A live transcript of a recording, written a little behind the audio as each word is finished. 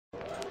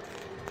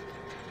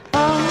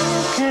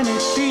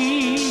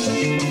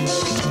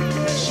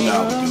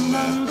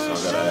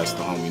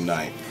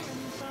29th.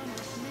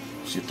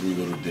 It's your 3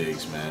 little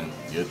digs, man.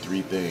 Your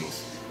 3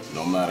 things.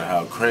 No matter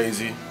how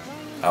crazy,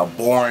 how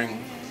boring,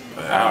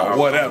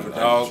 whatever,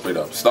 dog. Straight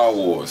up. Star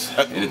Wars.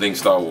 Anything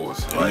Star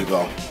Wars. There you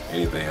go.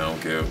 Anything, I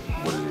don't care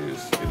what it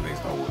is. Anything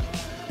Star Wars.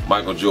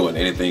 Michael Jordan,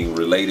 anything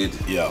related?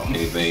 Yo.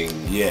 Anything?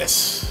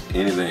 Yes.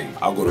 Anything.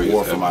 I'll go to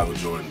war for Michael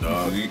Jordan,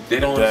 dog. They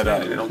don't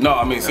understand it. They don't. No,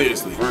 I mean,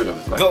 seriously.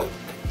 Like go.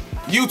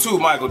 YouTube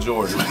Michael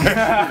Jordan.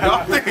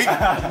 Y'all think,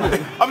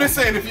 I'm just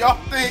saying, if y'all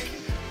think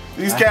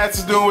these cats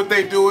is doing what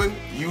they doing,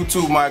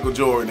 YouTube Michael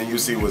Jordan and you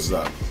see what's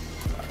up.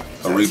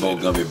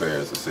 Haribo gummy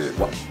bears, that's it.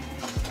 What?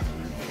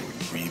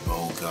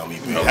 Haribo gummy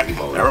bears.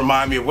 That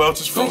remind me of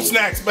Welch's fruit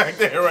snacks back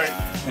there, right?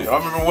 I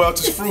remember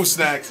Welch's fruit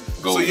snacks.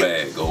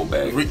 Gold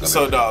bag.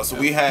 So dog, so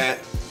we had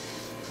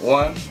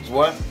one,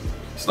 what?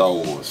 Star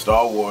Wars.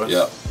 Star Wars.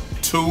 Yep.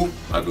 2,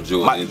 Michael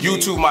Jordan.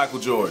 YouTube Michael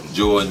Jordan.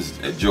 Jordans.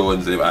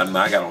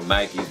 I got on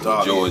Nikes,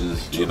 dog,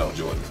 Jordans, you know,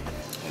 Jordans.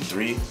 And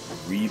 3,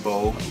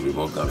 Haribo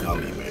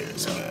gummy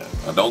bears, man.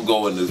 Now don't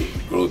go in the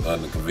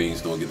convenience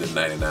store and get the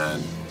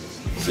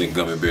 99-cent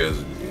gummy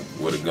bears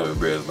where the gummy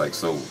bears like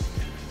so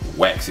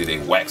waxy, they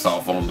wax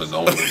off on the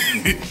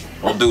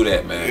don't do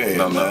that, man. Yeah,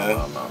 no.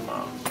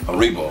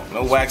 Haribo.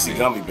 No waxy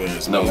gummy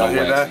bears, man. No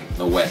hear waxy. That?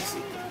 No waxy.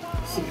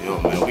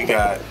 Yo, man, we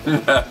got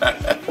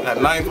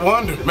that Ninth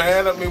Wonder,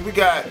 man. I mean, we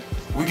got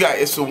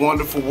It's a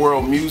Wonderful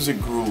World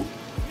music group.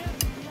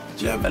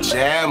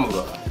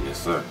 Jamla.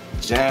 Yes, sir.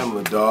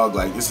 Jamla, dog.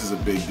 Like, this is a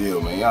big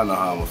deal, man. Y'all know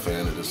how I'm a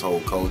fan of this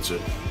whole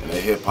culture and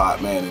the hip hop,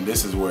 man. And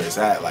this is where it's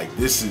at. Like,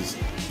 this is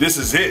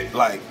it.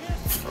 Like,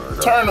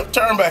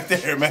 turn back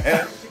there,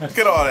 man. Look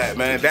at all that,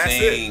 man. That's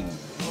it.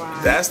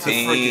 Wow. That's the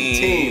freaking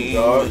team,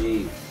 dog.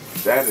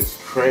 That is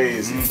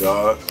crazy,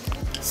 dog.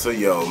 So,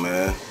 yo,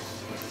 man.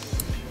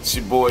 It's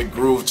your boy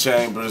Groove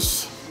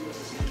Chambers,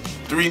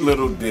 3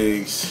 little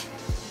digs.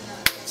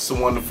 It's a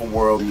Wonderful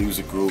World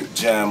music group,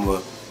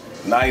 Jamla,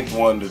 Ninth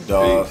Wonder,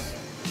 dog.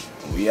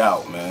 We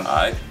out, man. All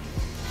right.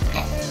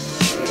 Yeah,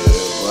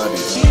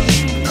 buddy.